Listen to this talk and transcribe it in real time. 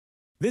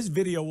This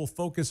video will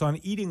focus on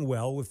eating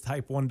well with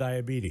type 1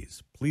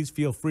 diabetes. Please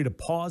feel free to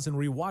pause and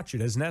rewatch it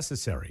as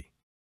necessary.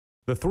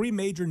 The three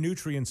major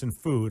nutrients in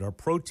food are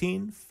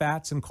protein,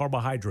 fats, and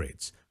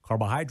carbohydrates.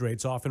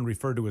 Carbohydrates, often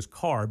referred to as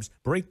carbs,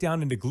 break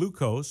down into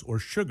glucose or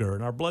sugar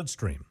in our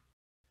bloodstream.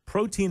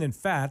 Protein and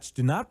fats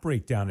do not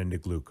break down into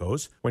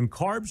glucose. When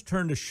carbs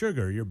turn to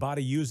sugar, your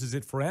body uses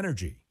it for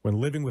energy.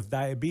 When living with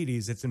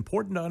diabetes, it's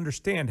important to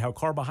understand how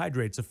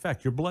carbohydrates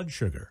affect your blood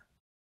sugar.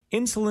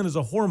 Insulin is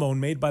a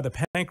hormone made by the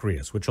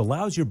pancreas, which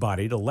allows your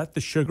body to let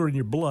the sugar in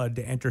your blood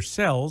to enter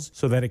cells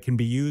so that it can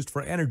be used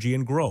for energy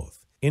and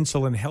growth.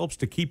 Insulin helps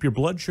to keep your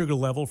blood sugar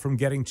level from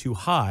getting too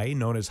high,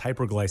 known as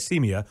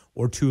hyperglycemia,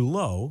 or too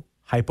low,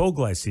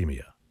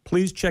 hypoglycemia.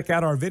 Please check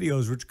out our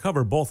videos which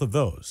cover both of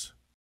those.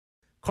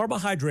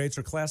 Carbohydrates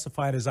are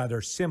classified as either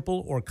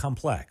simple or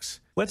complex.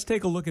 Let's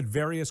take a look at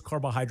various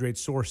carbohydrate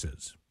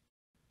sources.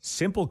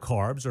 Simple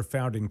carbs are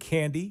found in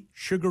candy,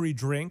 sugary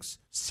drinks,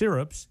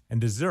 syrups, and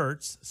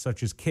desserts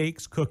such as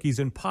cakes, cookies,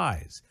 and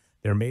pies.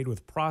 They're made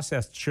with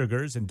processed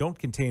sugars and don't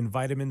contain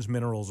vitamins,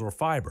 minerals, or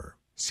fiber.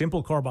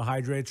 Simple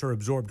carbohydrates are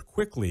absorbed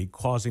quickly,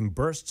 causing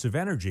bursts of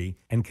energy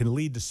and can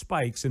lead to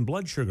spikes in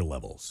blood sugar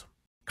levels.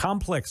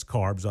 Complex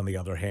carbs, on the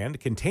other hand,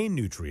 contain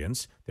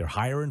nutrients. They're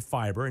higher in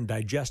fiber and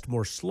digest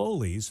more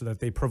slowly so that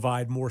they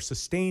provide more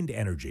sustained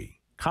energy.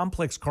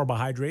 Complex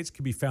carbohydrates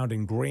can be found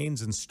in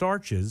grains and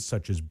starches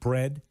such as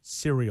bread,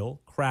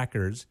 cereal,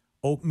 crackers,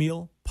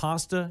 oatmeal,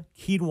 pasta,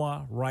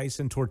 quinoa, rice,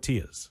 and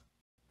tortillas.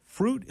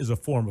 Fruit is a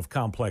form of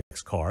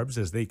complex carbs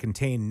as they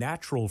contain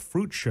natural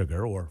fruit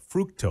sugar or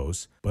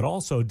fructose, but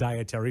also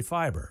dietary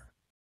fiber.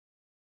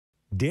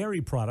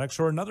 Dairy products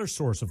are another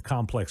source of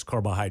complex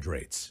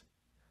carbohydrates.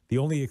 The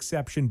only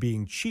exception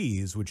being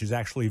cheese, which is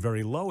actually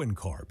very low in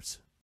carbs.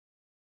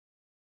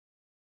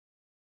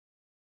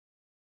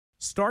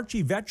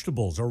 Starchy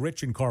vegetables are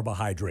rich in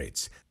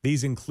carbohydrates.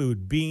 These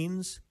include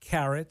beans,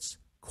 carrots,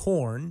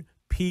 corn,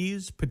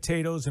 peas,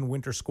 potatoes, and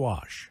winter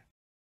squash.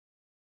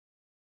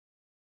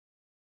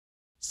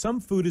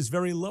 Some food is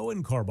very low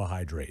in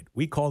carbohydrate.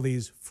 We call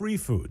these free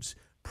foods.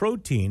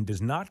 Protein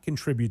does not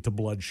contribute to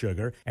blood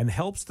sugar and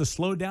helps to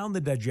slow down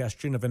the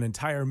digestion of an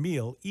entire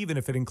meal, even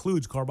if it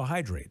includes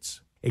carbohydrates.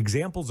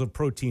 Examples of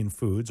protein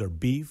foods are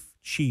beef,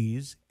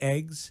 cheese,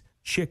 eggs,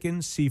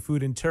 chicken,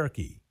 seafood, and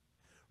turkey.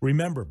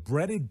 Remember,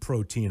 breaded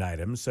protein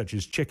items such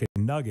as chicken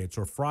nuggets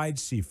or fried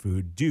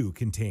seafood do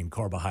contain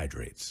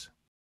carbohydrates.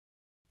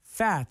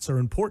 Fats are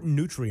important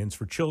nutrients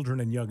for children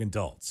and young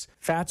adults.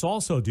 Fats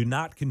also do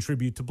not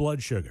contribute to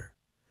blood sugar.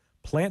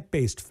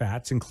 Plant-based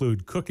fats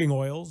include cooking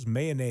oils,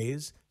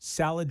 mayonnaise,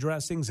 salad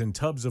dressings, and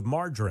tubs of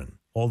margarine.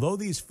 Although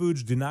these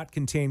foods do not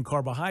contain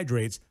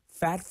carbohydrates,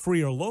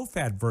 fat-free or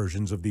low-fat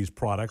versions of these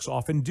products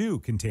often do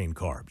contain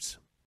carbs.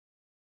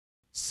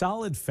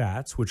 Solid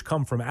fats, which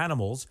come from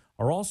animals,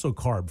 are also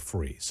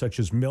carb-free, such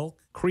as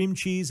milk, cream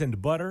cheese,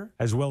 and butter,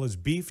 as well as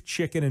beef,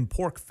 chicken, and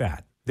pork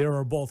fat. There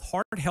are both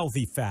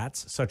heart-healthy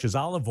fats, such as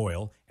olive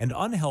oil, and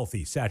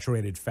unhealthy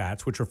saturated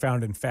fats, which are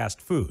found in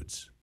fast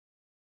foods.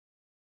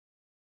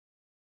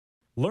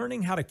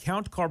 Learning how to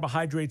count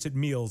carbohydrates at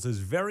meals is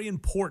very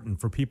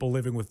important for people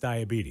living with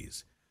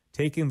diabetes.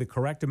 Taking the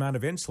correct amount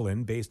of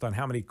insulin based on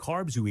how many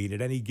carbs you eat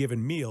at any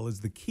given meal is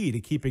the key to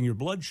keeping your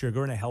blood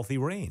sugar in a healthy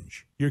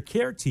range. Your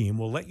care team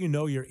will let you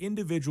know your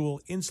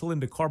individual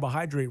insulin to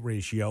carbohydrate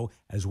ratio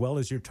as well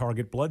as your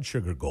target blood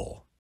sugar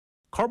goal.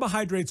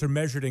 Carbohydrates are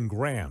measured in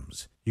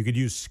grams. You could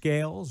use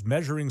scales,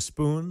 measuring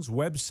spoons,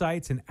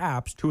 websites, and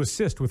apps to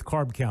assist with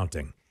carb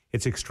counting.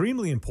 It's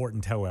extremely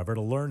important, however,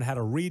 to learn how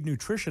to read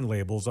nutrition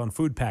labels on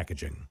food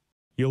packaging.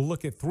 You'll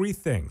look at three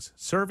things: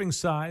 serving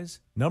size,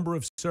 number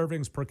of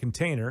servings per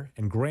container,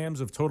 and grams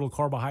of total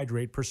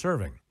carbohydrate per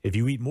serving. If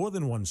you eat more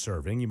than one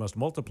serving, you must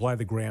multiply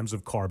the grams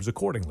of carbs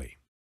accordingly.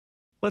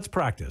 Let's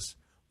practice.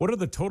 What are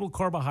the total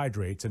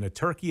carbohydrates in a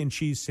turkey and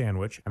cheese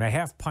sandwich and a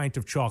half pint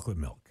of chocolate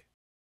milk?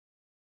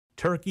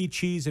 Turkey,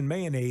 cheese, and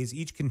mayonnaise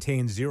each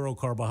contain 0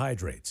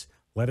 carbohydrates.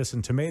 Lettuce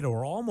and tomato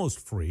are almost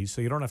free, so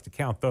you don't have to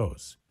count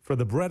those. For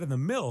the bread and the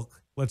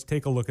milk, let's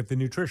take a look at the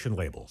nutrition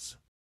labels.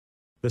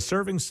 The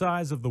serving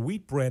size of the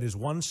wheat bread is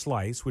 1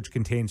 slice, which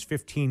contains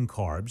 15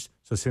 carbs.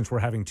 So since we're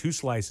having 2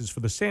 slices for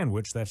the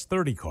sandwich, that's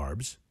 30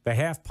 carbs. The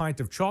half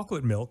pint of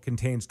chocolate milk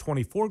contains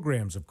 24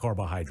 grams of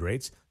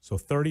carbohydrates. So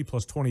 30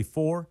 plus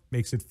 24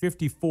 makes it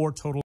 54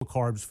 total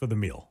carbs for the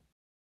meal.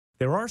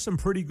 There are some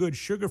pretty good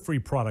sugar-free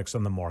products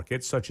on the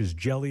market, such as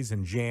jellies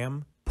and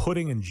jam,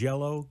 pudding and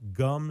jello,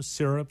 gum,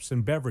 syrups,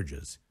 and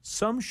beverages.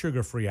 Some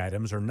sugar-free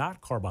items are not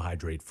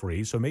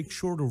carbohydrate-free, so make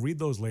sure to read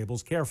those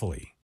labels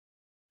carefully.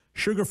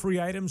 Sugar-free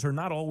items are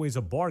not always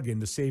a bargain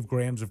to save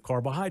grams of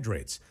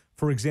carbohydrates.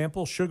 For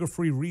example,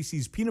 sugar-free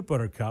Reese's peanut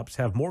butter cups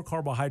have more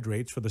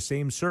carbohydrates for the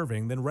same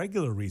serving than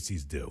regular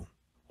Reese's do.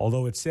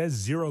 Although it says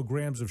 0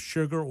 grams of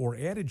sugar or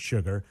added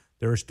sugar,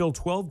 there are still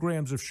 12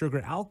 grams of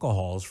sugar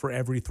alcohols for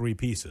every 3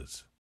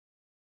 pieces.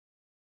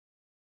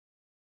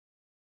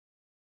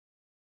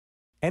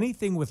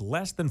 Anything with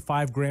less than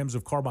 5 grams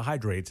of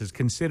carbohydrates is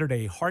considered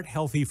a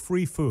heart-healthy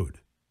free food.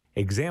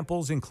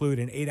 Examples include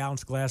an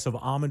 8-ounce glass of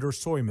almond or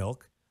soy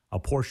milk, a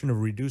portion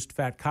of reduced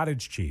fat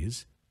cottage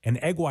cheese, an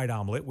egg white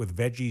omelet with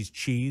veggies,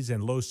 cheese,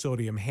 and low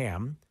sodium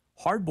ham,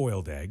 hard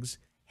boiled eggs,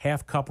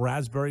 half cup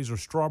raspberries or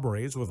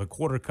strawberries with a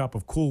quarter cup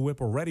of Cool Whip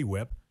or Ready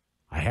Whip,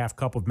 a half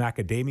cup of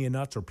macadamia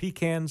nuts or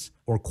pecans,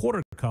 or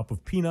quarter cup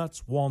of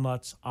peanuts,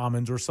 walnuts,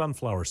 almonds, or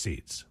sunflower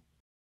seeds.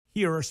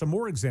 Here are some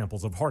more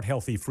examples of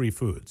heart-healthy free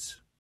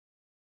foods.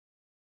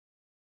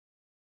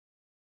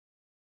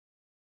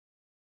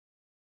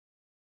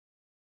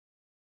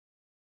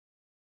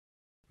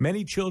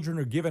 Many children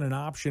are given an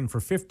option for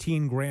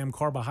 15-gram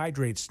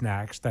carbohydrate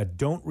snacks that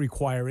don't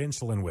require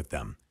insulin with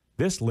them.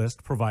 This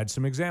list provides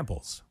some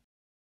examples.